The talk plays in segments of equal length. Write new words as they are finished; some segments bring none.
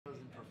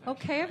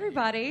Okay,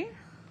 everybody,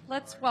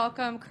 let's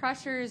welcome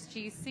Crushers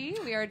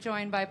GC. We are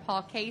joined by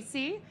Paul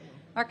Casey,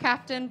 our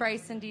captain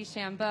Bryson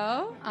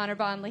DeChambeau,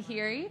 Anirban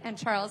Lahiri, and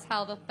Charles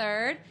Howell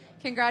III.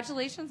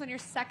 Congratulations on your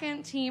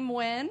second team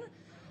win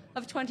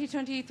of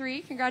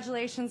 2023.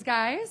 Congratulations,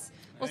 guys.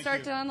 We'll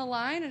start down the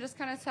line and just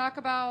kind of talk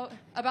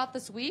about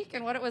this week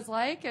and what it was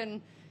like.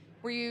 And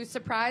were you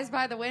surprised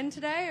by the win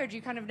today, or do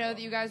you kind of know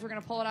that you guys were going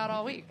to pull it out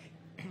all week?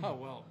 Oh,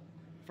 well,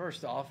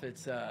 first off,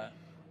 it's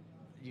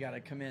you got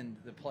to commend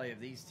the play of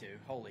these two.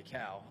 Holy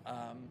cow.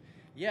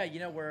 Yeah, you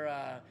know,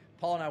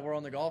 Paul and I were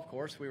on the golf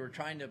course. We were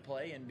trying to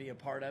play and be a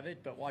part of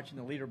it, but watching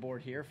the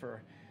leaderboard here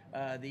for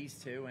these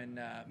two. And,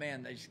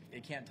 man,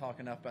 they can't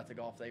talk enough about the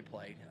golf they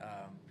played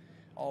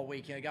all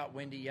week. It got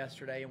windy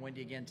yesterday and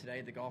windy again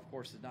today. The golf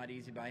course is not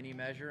easy by any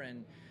measure.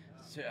 And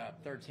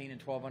 13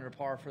 and 12 under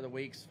par for the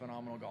week's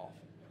phenomenal golf.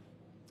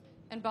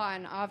 And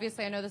Bon,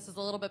 obviously I know this is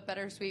a little bit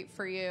bittersweet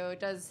for you.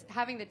 Does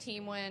having the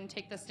team win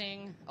take the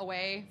sting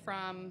away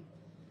from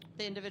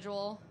the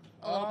individual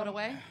a little bit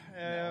away?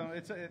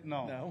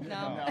 No.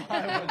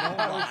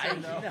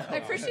 I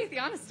appreciate the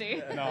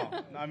honesty.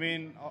 No. I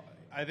mean,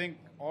 I think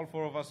all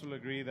four of us will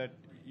agree that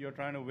you're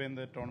trying to win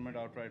the tournament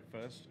outright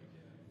first.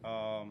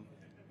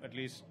 At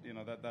least, you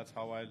know, that's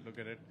how I look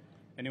at it.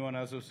 Anyone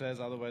else who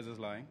says otherwise is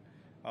lying.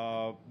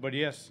 But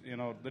yes, you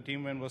know, the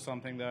team win was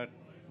something that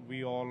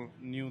we all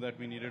knew that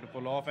we needed to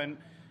pull off, and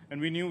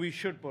we knew we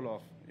should pull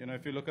off. You know,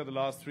 if you look at the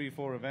last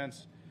 3-4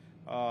 events,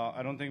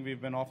 I don't think we've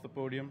been off the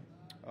podium,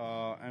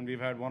 and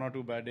we've had one or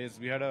two bad days.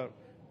 We had a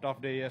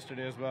tough day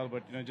yesterday as well,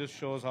 but you know, it just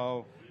shows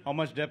how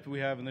much depth we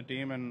have in the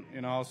team, and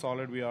you know how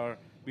solid we are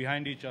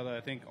behind each other.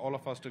 I think all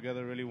of us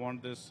together really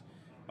want this.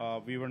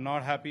 We were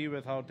not happy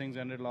with how things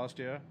ended last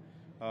year.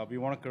 We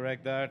want to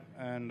correct that,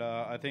 and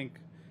I think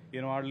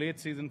you know our late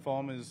season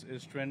form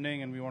is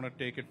trending, and we want to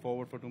take it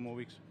forward for 2 more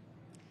weeks.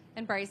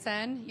 And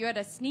Bryson, you had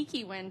a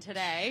sneaky win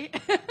today.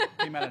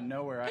 Came out of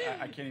nowhere.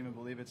 I can't even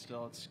believe it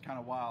still. It's kind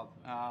of wild.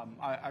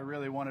 I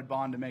really wanted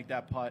Bond to make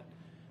that putt.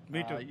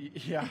 Me too.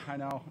 Yeah, I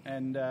know.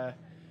 And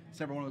it's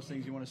never one of those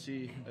things you want to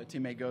see a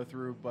teammate go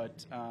through.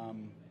 But,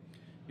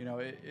 you know,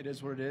 it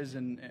is what it is.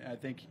 And I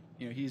think,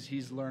 you know,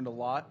 he's learned a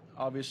lot,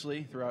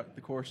 obviously, throughout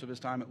the course of his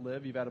time at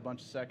LIV. You've had a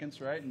bunch of seconds,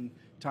 right? And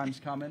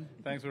time's coming.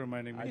 Thanks for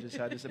reminding me. I just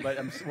had to say. But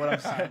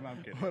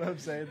what I'm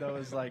saying, though,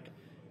 is like,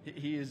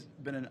 he has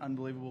been an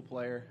unbelievable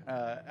player,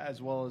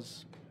 as well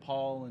as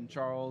Paul and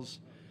Charles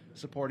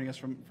supporting us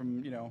from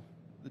you know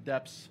the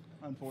depths.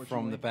 Unfortunately,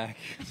 from the back.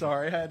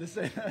 Sorry, I had to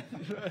say that.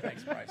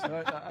 Thanks, Bryce.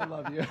 I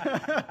love you.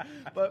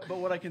 but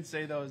what I can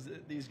say though is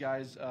that these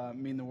guys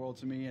mean the world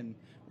to me. And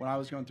when I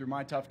was going through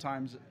my tough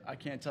times, I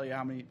can't tell you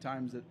how many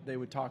times that they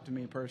would talk to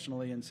me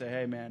personally and say,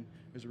 "Hey, man,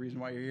 there's a reason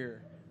why you're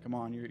here. Come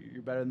on,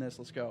 you're better than this.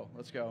 Let's go.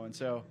 And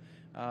so.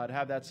 To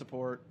have that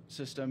support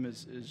system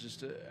is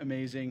just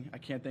amazing. I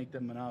can't thank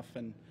them enough,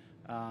 and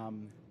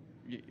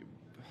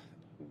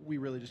we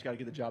really just got to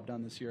get the job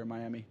done this year in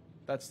Miami.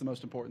 That's the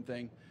most important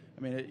thing.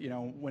 I mean, you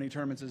know, winning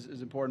tournaments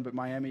is important, but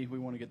Miami, we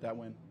want to get that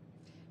win.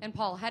 And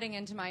Paul, heading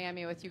into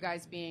Miami with you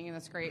guys being in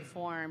this great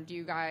form, do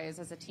you guys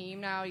as a team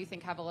now, you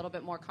think, have a little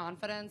bit more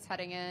confidence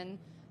heading in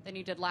than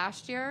you did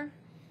last year?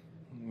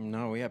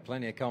 No, we had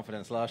plenty of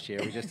confidence last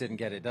year. We just didn't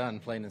get it done,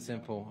 plain and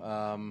simple.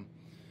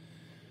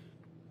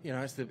 You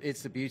know,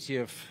 it's the beauty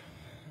of,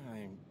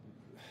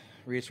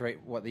 reiterate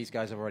what these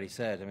guys have already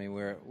said. I mean,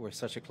 we're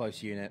such a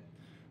close unit.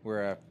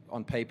 We're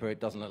on paper, it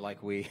doesn't look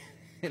like we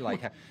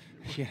like.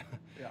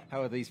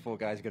 How are these 4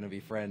 guys going to be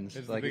friends?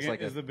 It's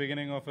the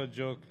beginning of a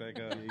joke. Like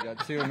you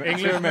got two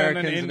Englishman,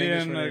 Americans, an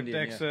Indian, an a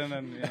Texan,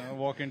 and you know,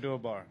 walk into a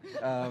bar.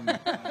 Wait,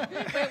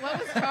 what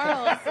was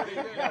Charles?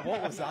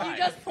 What was I? You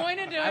just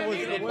pointed to him.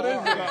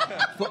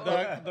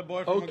 The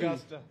boy from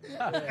Augusta.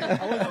 I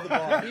went to the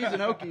bar. He's an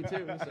Okie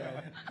too.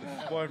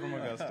 So. Boy from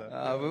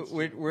Augusta.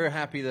 We're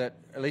happy that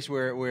at least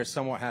we're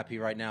somewhat happy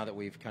right now that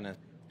we've kind of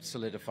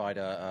solidified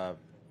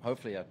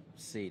hopefully a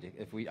seed.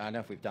 I don't know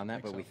if we've done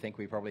that, but we think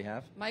we probably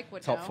have. Mike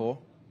would top know. 4.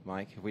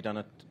 Mike, have we done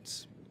a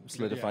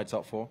solidified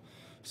top 4?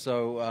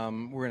 So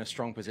we're in a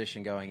strong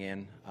position going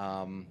in.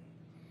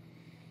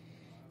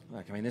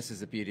 Look, I mean, this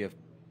is the beauty of.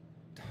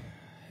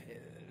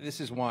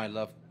 This is why I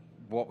love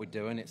what we're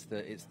doing. It's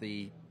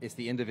the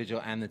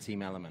individual and the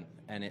team element,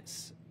 and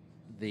it's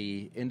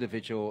the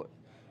individual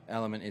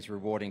element is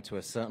rewarding to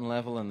a certain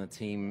level, and the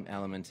team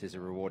element is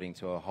rewarding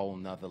to a whole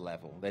nother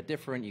level. They're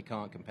different. You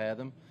can't compare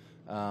them.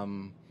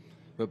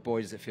 But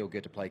boy, does it feel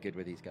good to play good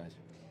with these guys.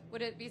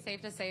 Would it be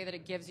safe to say that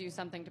it gives you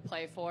something to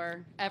play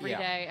for every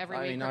day, every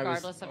week,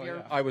 regardless of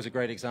your... I was a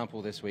great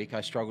example this week.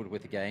 I struggled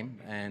with the game,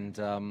 and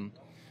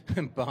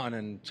Barn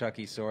and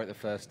Chucky saw it the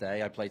first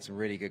day. I played some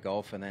really good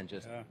golf and then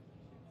just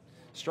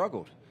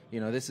struggled.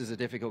 You know, this is a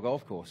difficult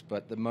golf course,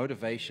 but the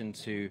motivation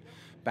to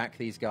back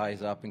these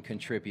guys up and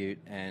contribute,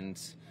 and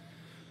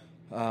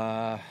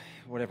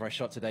whatever I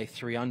shot today,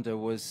 3 under,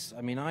 was,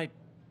 I mean, I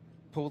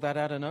pulled that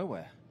out of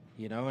nowhere.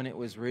 You know, and it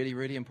was really,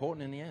 really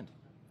important in the end.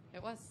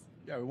 It was.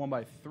 Yeah, we won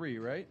by 3,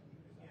 right?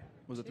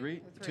 Was it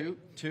 3? 2?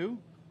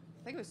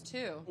 I think it was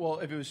 2. Well,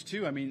 if it was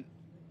 2, I mean,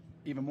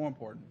 even more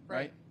important,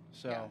 right?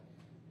 So,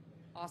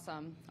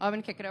 Awesome. I'm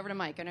going to kick it over to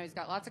Mike. I know he's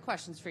got lots of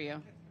questions for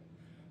you.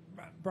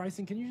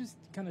 Bryson, can you just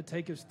kind of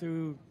take us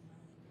through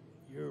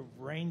your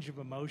range of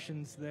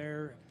emotions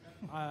there?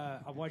 I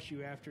watched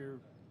you after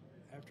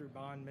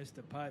Bond missed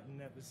a putt,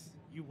 and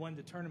you won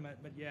the tournament,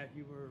 but yet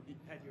you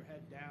had your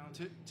head down.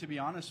 To be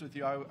honest with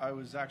you, I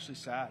was actually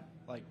sad.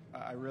 Like,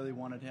 I really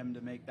wanted him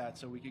to make that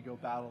so we could go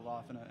battle it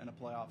off in a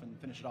playoff and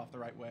finish it off the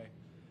right way.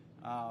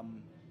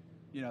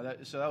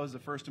 So that was the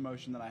first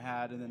emotion that I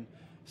had, and then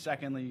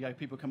secondly, you got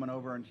people coming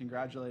over and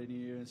congratulating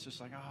you, and it's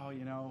just like, I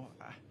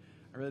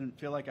really didn't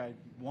feel like I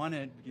won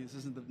it, because this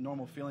isn't the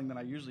normal feeling that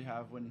I usually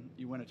have when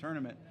you win a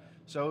tournament.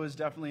 So it was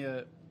definitely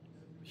a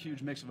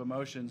huge mix of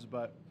emotions,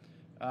 but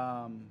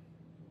I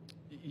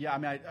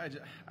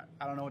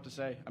don't know what to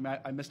say. I mean,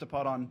 I missed a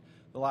putt on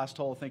the last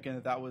hole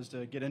thinking that was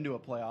to get into a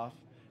playoff,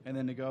 and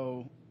then to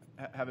go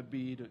have it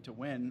be to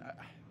win.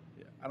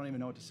 I don't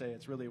even know what to say.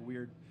 It's really a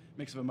weird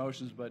mix of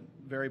emotions, but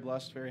very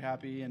blessed, very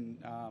happy, and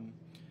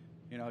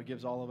it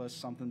gives all of us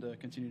something to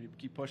continue to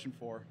keep pushing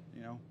for.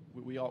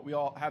 We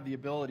all have the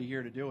ability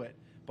here to do it.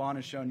 Bond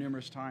has shown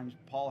numerous times.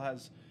 Paul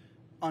has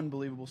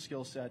unbelievable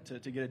skill set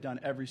to get it done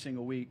every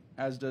single week,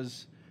 as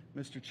does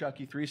Mr.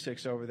 Chucky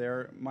 3-6 over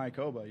there, Mike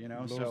Oba.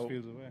 Blows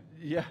fields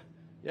away.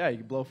 Yeah, you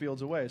can blow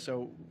fields away.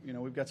 So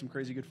we've got some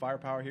crazy good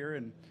firepower here,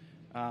 and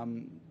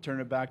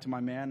turning it back to my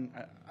man.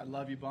 I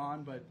love you,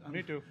 Bond, but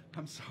me too.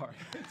 I'm sorry.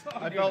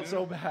 I felt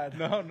so bad.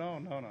 No.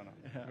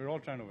 Yeah. We're all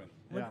trying to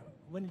win.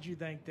 When did you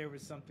think there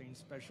was something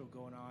special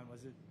going on?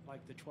 Was it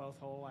like the 12th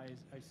hole,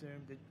 I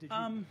assume? Did you?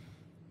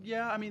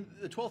 Yeah, I mean,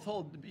 the 12th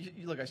hole,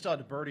 look, I still had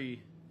to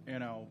birdie,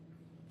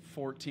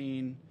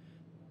 14,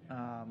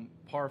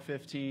 par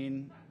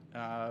 15,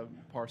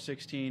 par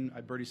 16,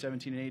 I birdied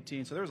 17 and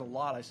 18. So there was a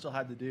lot I still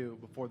had to do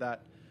before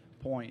that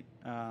point.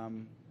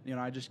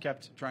 I just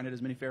kept trying to hit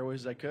as many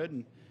fairways as I could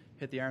and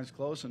hit the irons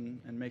close and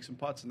make some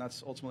putts. And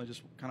that's ultimately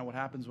just kind of what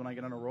happens when I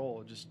get on a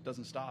roll. It just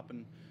doesn't stop.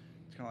 And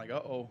it's kind of like,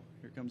 uh-oh,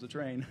 here comes the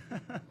train.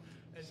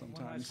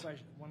 Sometimes.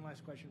 One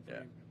last question for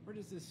you. Where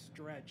does this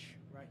stretch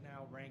right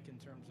now rank in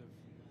terms of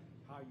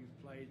how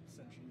you've played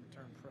since you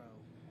turned pro?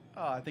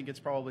 I think it's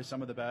probably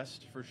some of the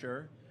best, for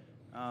sure.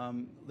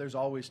 There's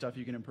always stuff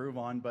you can improve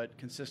on, but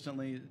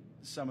consistently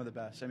some of the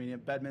best. I mean,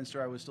 at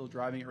Bedminster, I was still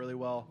driving it really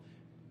well.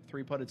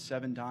 3-putted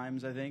 7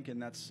 times, I think,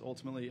 and that's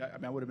ultimately,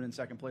 I would have been in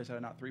second place had I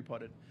not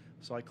 3-putted.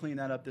 So I cleaned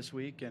that up this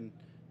week and,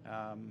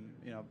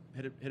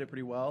 hit it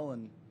pretty well,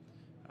 and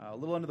a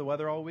little under the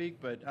weather all week,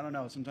 but I don't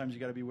know. Sometimes you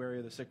got to be wary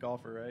of the sick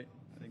golfer, right?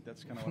 I think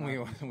that's kind of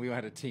what we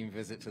had a team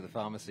visit to the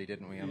pharmacy,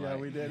 didn't we? Yeah,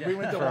 we did. Yeah. We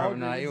went to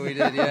Walgreens. We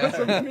did,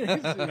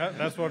 yeah.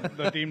 That's what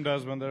the team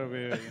does when they're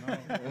away.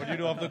 What do you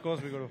do off the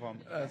course? We go to farm.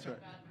 That's right.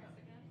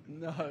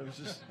 No, it was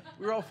just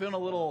we were all feeling a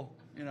little,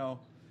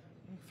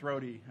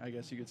 throaty, I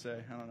guess you could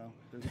say. I don't know.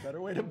 There's a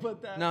better way to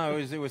put that. No,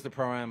 it was the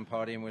pro-am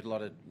party, and with a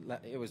lot of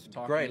it was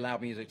talking. Great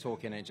loud music,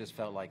 talking, and it just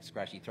felt like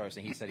scratchy throats.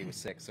 And he said he was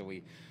sick, so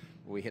we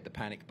hit the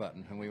panic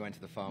button and we went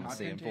to the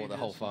pharmacy and bought the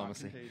whole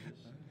pharmacy.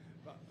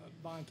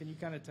 Bond, can you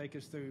kind of take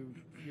us through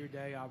your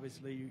day?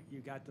 Obviously,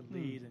 you got the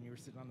lead, and you were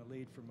sitting on the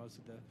lead for most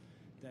of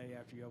the day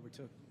after you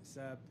overtook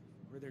Seb.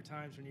 Were there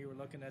times when you were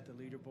looking at the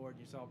leaderboard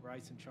and you saw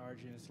Bryson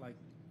charging? It's like,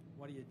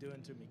 what are you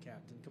doing to me,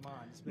 Captain? Come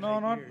on, it's been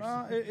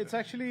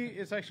 8 years.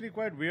 It's actually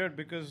quite weird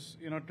because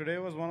today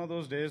was one of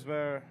those days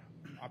where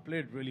I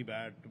played really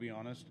bad, to be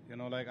honest.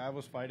 I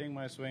was fighting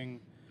my swing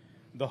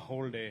the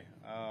whole day.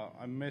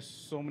 I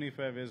missed so many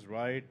fairways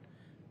right.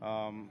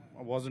 I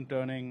wasn't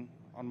turning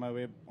on my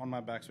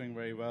backswing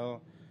very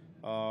well.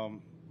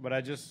 But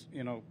I just,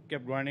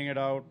 kept grinding it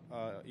out.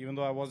 Even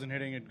though I wasn't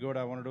hitting it good,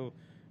 I wanted to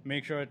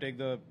make sure I take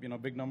the,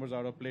 big numbers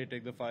out of play,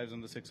 take the 5s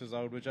and the 6s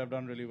out, which I've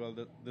done really well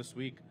this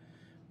week.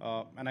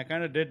 And I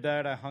kind of did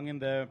that. I hung in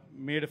there,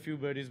 made a few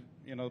birdies.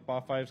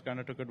 Par 5s kind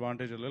of took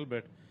advantage a little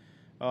bit.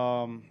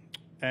 I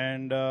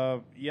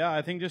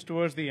think just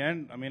towards the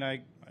end,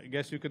 I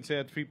guess you could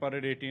say I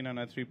 3-putted 18 and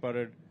I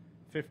 3-putted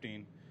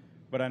 15.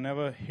 But I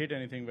never hit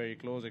anything very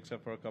close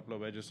except for a couple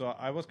of wedges. So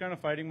I was kind of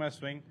fighting my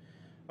swing.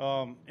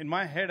 In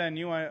my head, I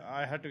knew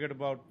I had to get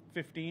about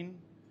 15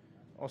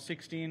 or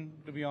 16,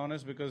 to be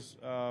honest, because,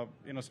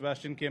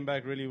 Sebastian came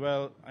back really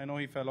well. I know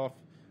he fell off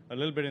a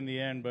little bit in the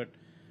end, but,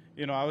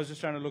 I was just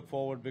trying to look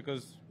forward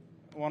because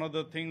one of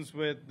the things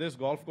with this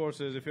golf course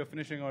is if you're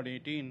finishing on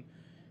 18,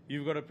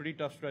 you've got a pretty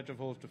tough stretch of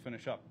holes to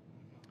finish up.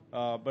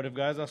 But if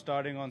guys are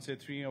starting on, say,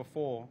 3 or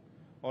 4,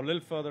 or a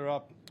little further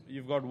up,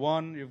 you've got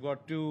 1, you've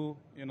got 2,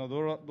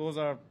 those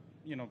are,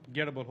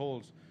 gettable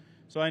holes.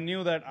 So I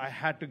knew that I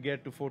had to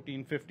get to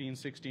 14, 15,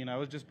 16. I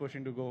was just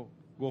pushing to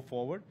go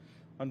forward.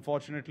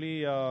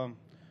 Unfortunately,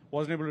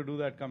 wasn't able to do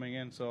that coming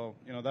in. So,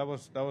 that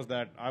was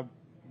that. I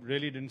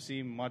really didn't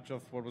see much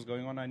of what was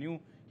going on. I knew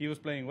he was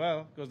playing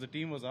well because the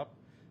team was up,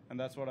 and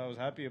that's what I was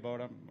happy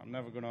about. I'm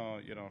never going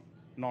to,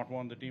 not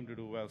want the team to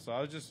do well. So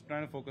I was just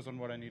trying to focus on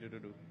what I needed to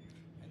do.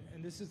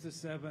 And this is the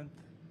second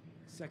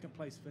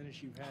place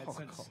finish you've had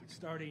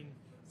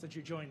since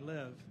you joined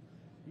LIV.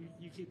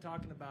 You keep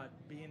talking about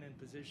being in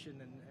position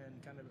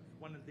and kind of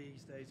one of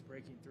these days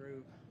breaking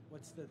through.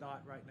 What's the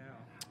thought right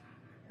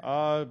now?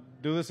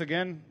 Do this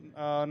again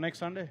next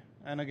Sunday,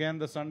 and again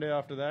the Sunday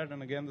after that,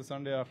 and again the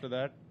Sunday after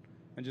that,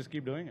 and just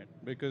keep doing it,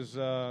 because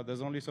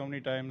there's only so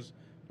many times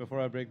before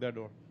I break that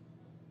door.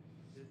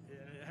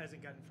 It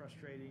hasn't gotten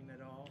frustrating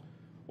at all?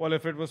 Well,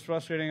 if it was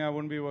frustrating, I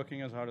wouldn't be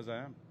working as hard as I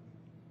am.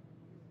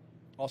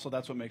 Also,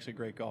 that's what makes a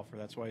great golfer.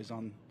 That's why he's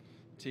on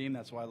the team.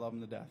 That's why I love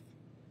him to death.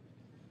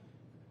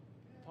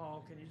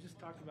 Paul, can you just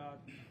talk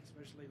about,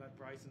 especially like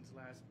Bryson's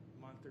last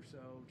month or so,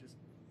 just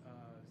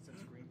since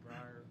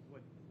Greenbrier,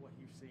 what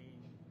you've seen,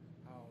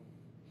 how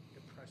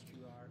impressed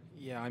you are?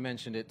 Yeah, I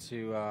mentioned it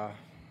to I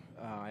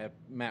had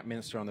Matt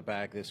Minster on the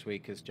bag this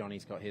week because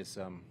Johnny's got his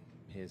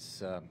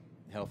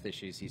health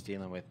issues he's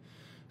dealing with.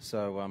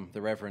 So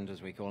the Reverend,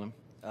 as we call him,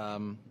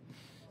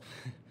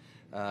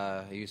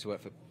 he used to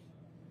work for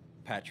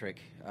Patrick.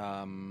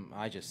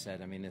 I just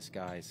said, I mean, this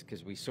guy's,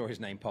 because we saw his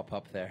name pop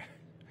up there.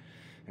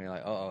 And you're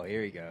like, oh,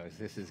 here he goes.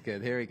 This is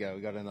good. Here we go.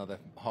 We got another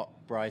hot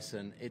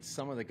Bryson. It's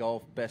some of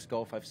the best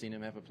golf I've seen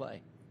him ever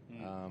play.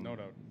 No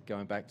doubt.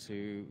 Going back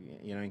to,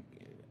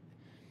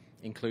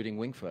 including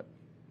Wingfoot.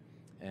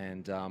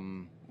 And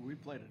we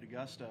played at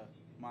Augusta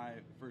my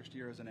first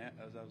year as I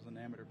was an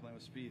amateur playing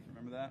with Spieth.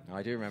 Remember that?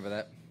 I do remember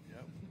that.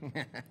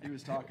 Yep. He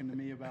was talking to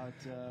me about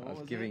I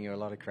was giving you a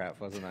lot of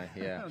crap, wasn't I?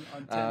 Yeah.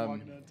 on 10,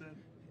 walking on 10.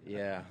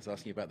 Yeah, I was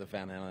asking you about the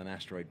Van Allen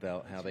asteroid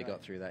belt, how they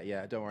got through that.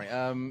 Yeah, don't worry.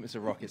 It's a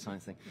rocket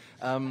science thing.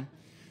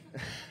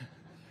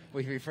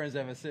 We've been friends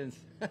ever since.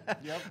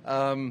 Yep.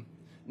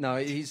 No,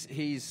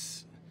 we've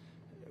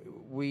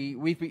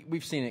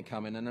seen it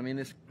coming, and I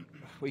mean,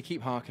 we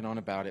keep harking on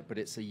about it, but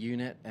it's a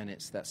unit, and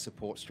it's that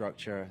support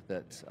structure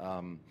that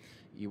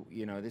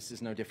this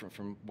is no different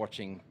from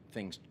watching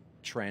things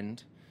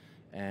trend,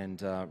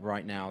 and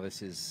right now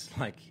this is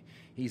like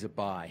he's a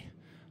buy.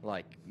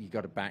 Like you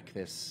got to back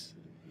this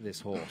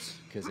horse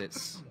because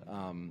it's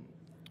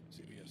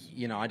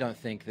I don't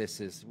think this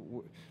is.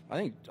 I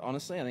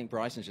think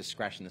Bryson's just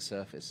scratching the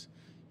surface.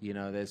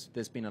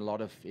 There's been a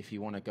lot of, if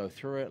you want to go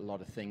through it, a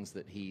lot of things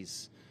that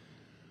he's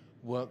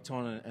worked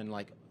on and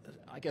like,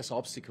 I guess,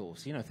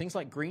 obstacles, things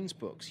like greens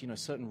books,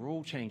 certain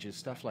rule changes,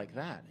 stuff like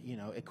that,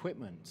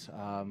 equipment,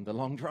 the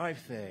long drive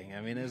thing.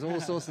 I mean, there's all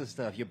sorts of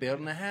stuff. You're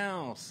building a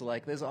house.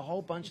 Like, there's a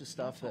whole bunch of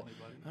stuff that,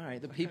 all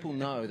right, the people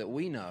know that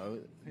we know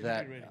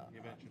that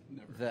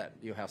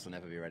your house will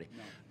never be ready,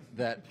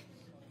 that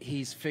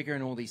he's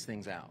figuring all these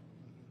things out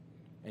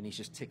and he's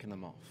just ticking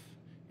them off.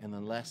 And the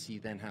less he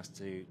then has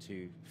to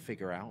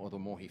figure out, or the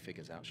more he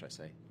figures out, should I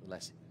say, the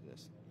less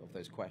of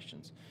those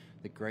questions,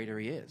 the greater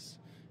he is.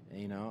 I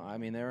mean,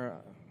 I'm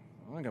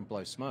not going to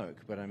blow smoke,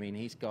 but I mean,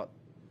 it's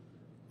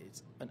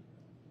an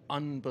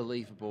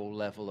unbelievable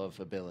level of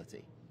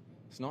ability.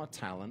 It's not a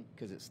talent,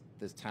 because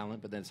there's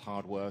talent, but then it's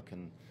hard work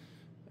and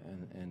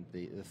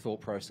the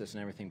thought process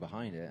and everything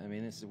behind it. I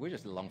mean, we're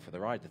just along for the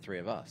ride, the three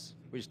of us.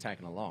 We're just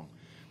tagging along.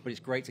 But it's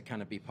great to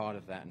kind of be part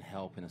of that and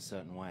help in a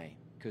certain way,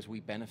 because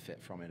we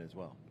benefit from it as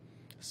well.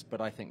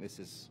 But I think this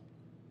is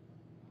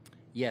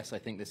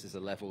a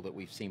level that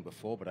we've seen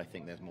before, but I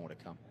think there's more to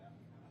come.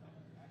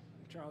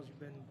 Charles, you've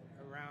been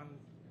around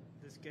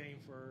this game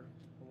for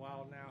a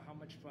while now. How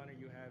much fun are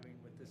you having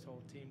with this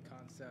whole team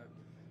concept,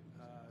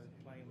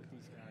 playing with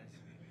these guys?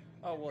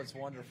 Oh, well, it's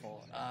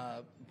wonderful.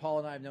 Paul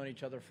and I have known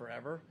each other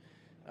forever,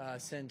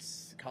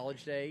 since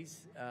college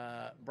days.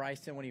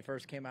 Bryson, when he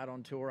first came out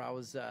on tour,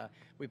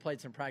 we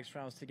played some practice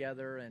rounds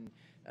together and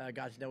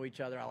got to know each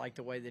other. I like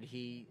the way that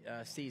he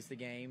sees the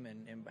game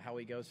and how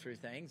he goes through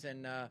things.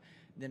 And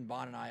then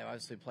Bon and I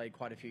obviously played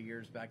quite a few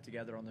years back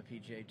together on the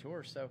PGA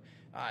Tour. So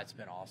it's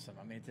been awesome.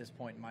 I mean, at this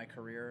point in my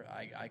career,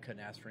 I couldn't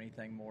ask for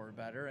anything more or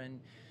better.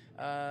 And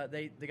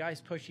the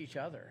guys push each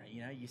other.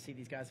 You see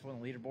these guys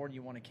on the leaderboard,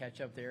 you want to catch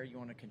up there, you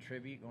want to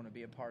contribute, you want to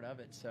be a part of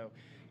it. So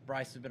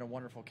Bryce has been a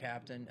wonderful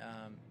captain.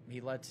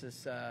 He lets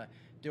us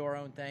do our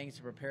own things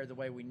to prepare the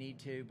way we need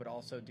to, but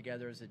also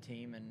together as a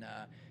team. And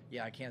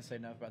I can't say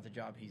enough about the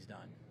job he's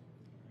done.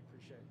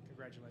 Appreciate it.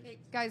 Congratulations. Hey,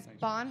 guys,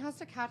 Bon has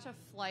to catch a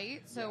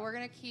flight, so we're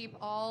going to keep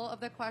all of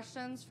the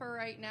questions for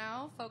right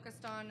now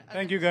focused on.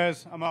 Thank you,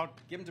 guys. I'm out.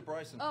 Give him to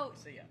Bryson. Oh,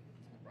 See ya.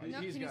 no,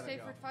 can you stay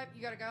for 5?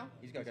 You got to go?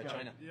 He's got to go to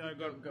China. Yeah, I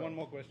got one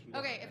more question.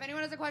 Okay, if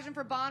anyone has a question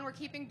for Bon, we're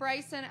keeping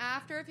Bryson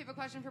after. If you have a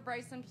question for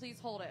Bryson, please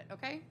hold it,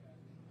 okay?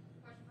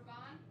 Question for Bon?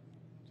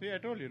 See, I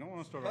told you, don't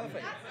want to start.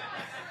 Perfect.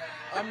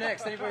 I'm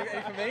next. Any for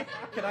me?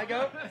 Can I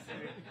go?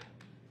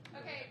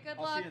 Okay, good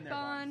I'll luck, see you in there,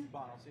 Bon.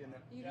 Bon, I'll see you in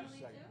there. You Yeah, don't need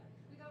to? second.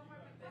 We got more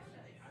questions.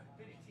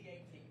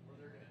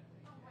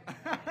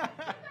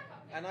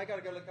 And I got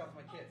to go look after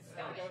my kids.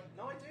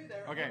 No, I do.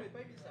 They're Okay.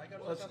 I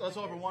gotta look after Let's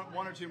my over kids.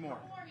 one or two more.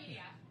 Couple more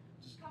media.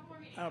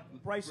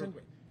 Bryson,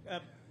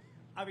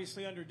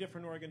 obviously under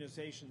different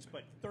organizations,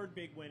 but third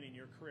big win in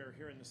your career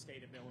here in the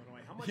state of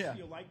Illinois. How much Yeah. do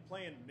you like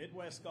playing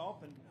Midwest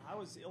golf, and how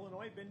has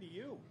Illinois been to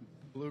you?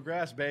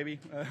 Bluegrass, baby.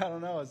 I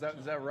don't know. Is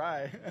that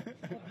right?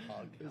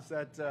 Is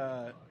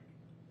that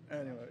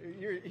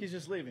anyway? He's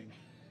just leaving.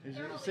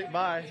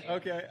 Bye.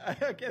 Okay.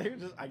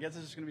 I guess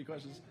it's just gonna be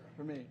questions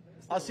for me.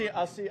 I'll see.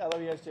 I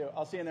love you guys too.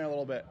 I'll see you in there in a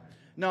little bit.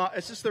 No,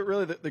 it's just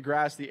the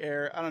grass, the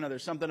air. I don't know.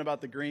 There's something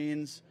about the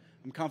greens.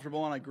 I'm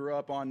comfortable, and I grew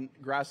up on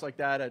grass like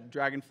that at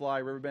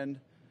Dragonfly, Riverbend.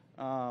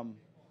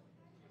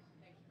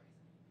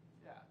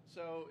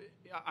 So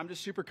I'm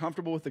just super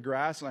comfortable with the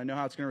grass, and I know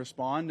how it's going to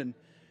respond. And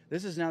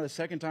this is now the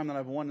second time that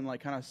I've won in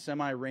like kind of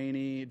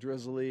semi-rainy,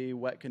 drizzly,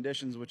 wet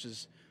conditions, which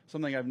is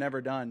something I've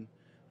never done.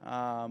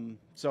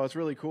 So it's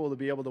really cool to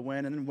be able to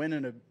win, and then win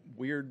in a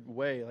weird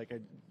way. Like I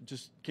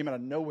just came out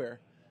of nowhere.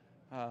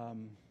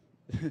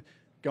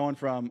 Going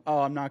from, oh,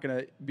 I'm not going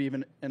to be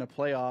even in a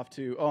playoff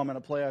to, oh, I'm in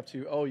a playoff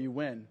to, oh, you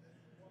win.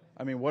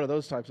 I mean, what are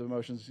those types of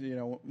emotions, you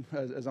know,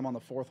 as I'm on the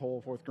fourth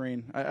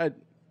green? I had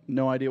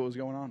no idea what was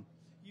going on.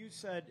 You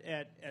said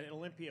at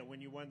Olympia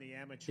when you won the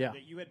amateur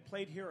that you had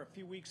played here a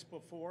few weeks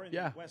before in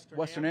the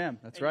Western Am.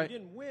 That's right. You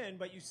didn't win,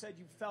 but you said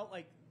you felt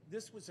like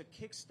this was a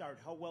kickstart,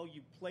 how well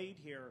you played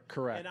here.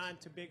 Correct. And on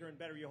to bigger and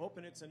better. You're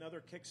hoping it's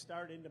another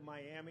kickstart into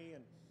Miami?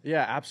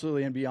 Yeah,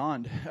 absolutely, and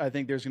beyond. I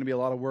think there's going to be a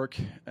lot of work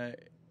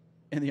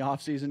in the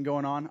off season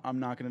going on. I'm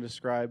not going to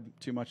describe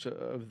too much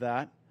of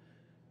that,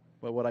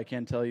 but what I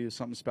can tell you is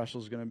something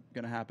special is going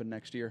to happen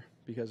next year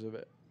because of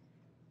it.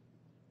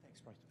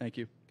 Thanks, Bryce. Thank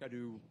you. Can I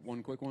do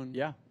one quick one?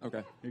 Yeah.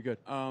 Okay. You're good.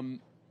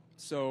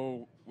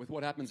 So with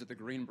what happens at the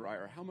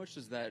Greenbrier, how much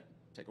does that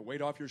take a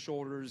weight off your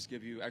shoulders,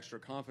 give you extra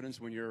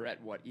confidence when you're at,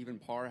 even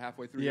par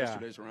halfway through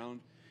yesterday's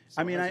round?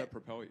 So I mean, how does that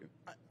propel you?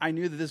 I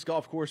knew that this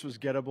golf course was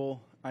gettable.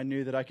 I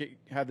knew that I could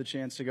have the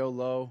chance to go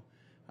low,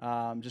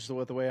 just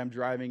with the way I'm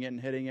driving it and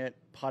hitting it,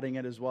 putting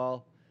it as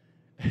well.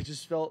 It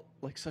just felt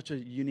like such a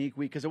unique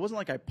week because it wasn't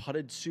like I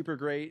putted super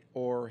great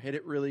or hit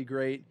it really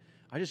great.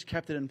 I just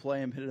kept it in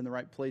play and hit it in the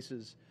right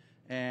places.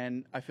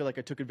 And I feel like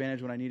I took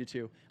advantage when I needed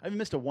to. I even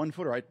missed a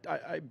one-footer.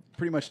 I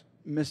pretty much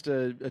missed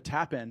a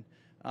tap-in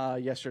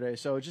yesterday.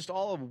 So just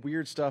all of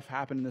weird stuff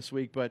happened this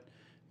week, but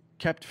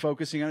kept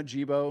focusing on it.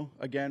 Jibo,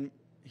 again,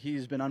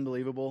 he's been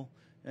unbelievable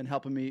in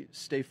helping me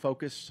stay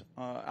focused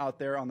out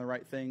there on the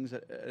right things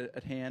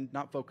at hand,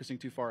 not focusing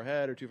too far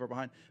ahead or too far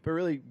behind, but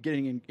really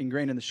getting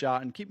ingrained in the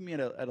shot and keeping me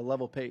at a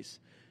level pace.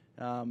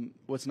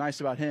 What's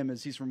nice about him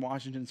is he's from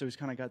Washington, so he's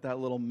kind of got that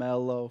little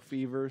mellow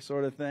fever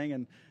sort of thing,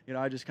 and you know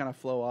I just kind of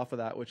flow off of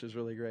that, which is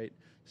really great.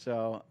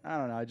 So I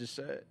don't know, I just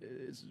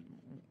it's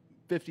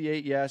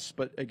 58, yes,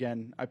 but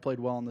again, I played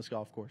well on this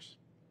golf course.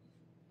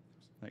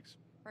 Thanks.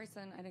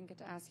 Bryson, I didn't get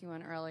to ask you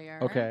one earlier.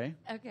 Okay.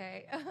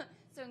 Okay.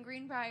 So in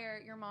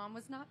Greenbrier, your mom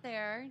was not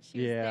there. She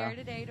was there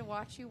today to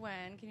watch you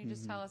win. Can you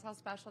just tell us how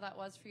special that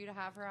was for you to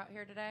have her out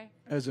here today?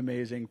 It was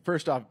amazing.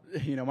 First off,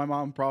 you know, my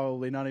mom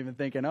probably not even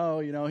thinking, oh,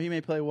 you know, he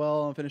may play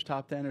well and finish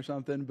top 10 or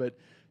something, but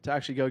to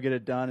actually go get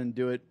it done and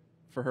do it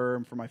for her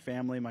and for my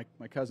family, my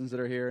cousins that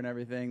are here and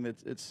everything,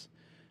 it's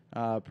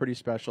pretty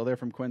special. They're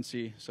from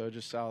Quincy, so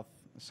just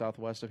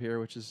southwest of here,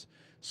 which is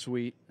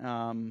sweet.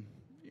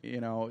 You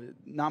know,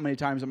 not many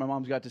times that my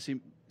mom's got to see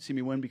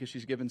me win because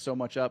she's given so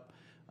much up,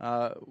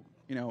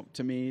 you know,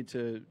 to me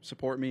to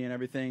support me and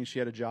everything. She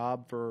had a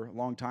job for a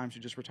long time. She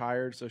just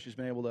retired, so she's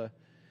been able to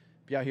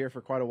be out here for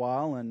quite a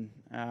while. And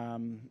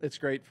it's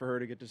great for her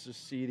to get to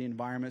just see the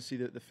environment, see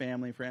the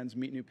family, friends,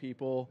 meet new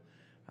people.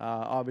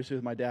 Obviously,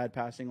 with my dad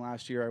passing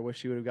last year, I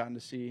wish he would have gotten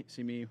to see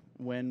me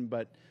win,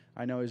 but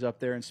I know he's up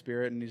there in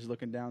spirit and he's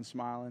looking down,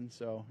 smiling,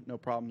 so no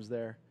problems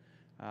there.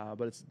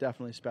 But it's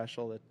definitely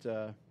special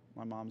that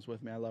my mom's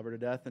with me. I love her to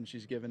death, and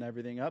she's given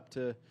everything up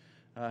to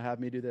have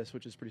me do this,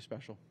 which is pretty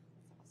special.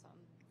 That's awesome.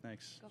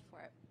 Thanks. Go for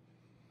it.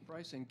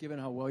 Bryson, given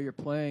how well you're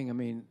playing, I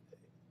mean,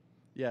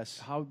 yes.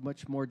 How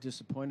much more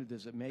disappointed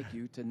does it make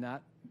you to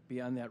not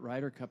be on that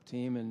Ryder Cup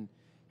team and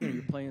you know,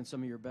 you're playing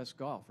some of your best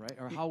golf, right?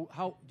 Or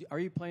how are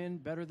you playing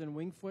better than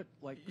Wingfoot?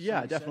 Like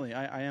yeah, definitely.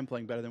 I am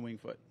playing better than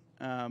Wingfoot.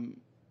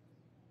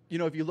 You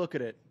know, if you look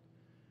at it,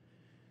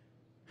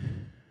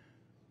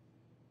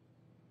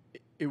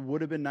 it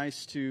would have been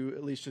nice to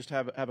at least just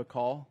have a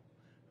call.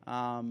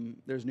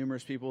 There's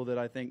numerous people that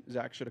I think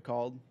Zach should have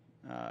called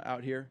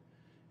out here,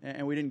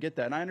 and we didn't get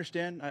that. And I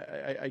understand,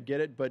 I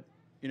get it, but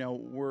you know,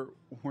 we're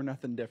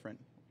nothing different.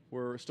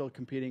 We're still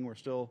competing. We're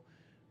still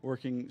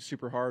working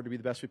super hard to be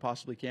the best we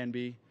possibly can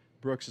be.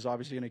 Brooks is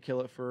obviously going to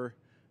kill it for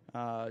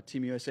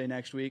Team USA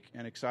next week,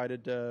 and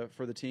excited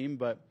for the team.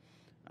 But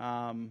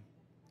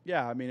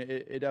yeah, I mean,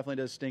 it definitely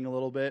does sting a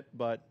little bit.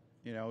 But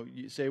you know,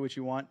 you say what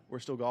you want. We're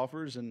still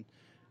golfers, and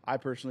I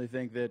personally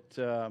think that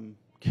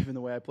given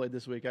the way I played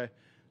this week,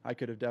 I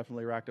could have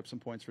definitely racked up some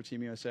points for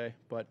Team USA.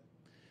 But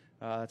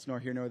it's nor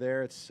here nor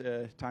there. It's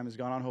time has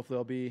gone on. Hopefully,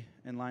 I'll be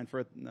in line for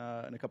it in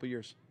a couple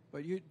years.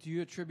 But do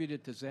you attribute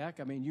it to Zach?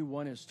 I mean, you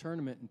won his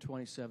tournament in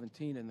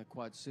 2017 in the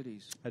Quad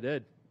Cities. I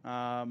did.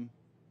 I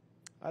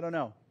don't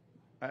know.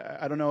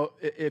 I don't know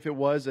if he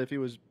was,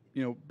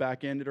 you know,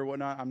 back-ended or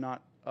whatnot. I'm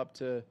not up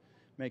to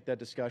make that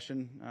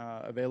discussion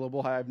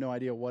available. I have no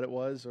idea what it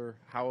was or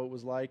how it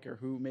was like or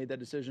who made that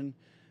decision.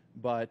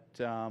 But,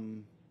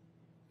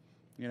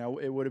 you know,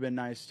 it would have been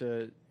nice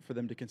for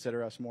them to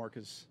consider us more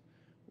because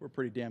we're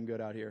pretty damn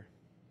good out here.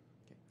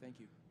 Okay, thank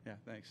you. Yeah,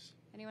 thanks.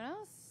 Anyone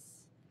else?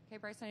 Okay,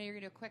 Bryson, I know you're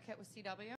going to do a quick hit with CW.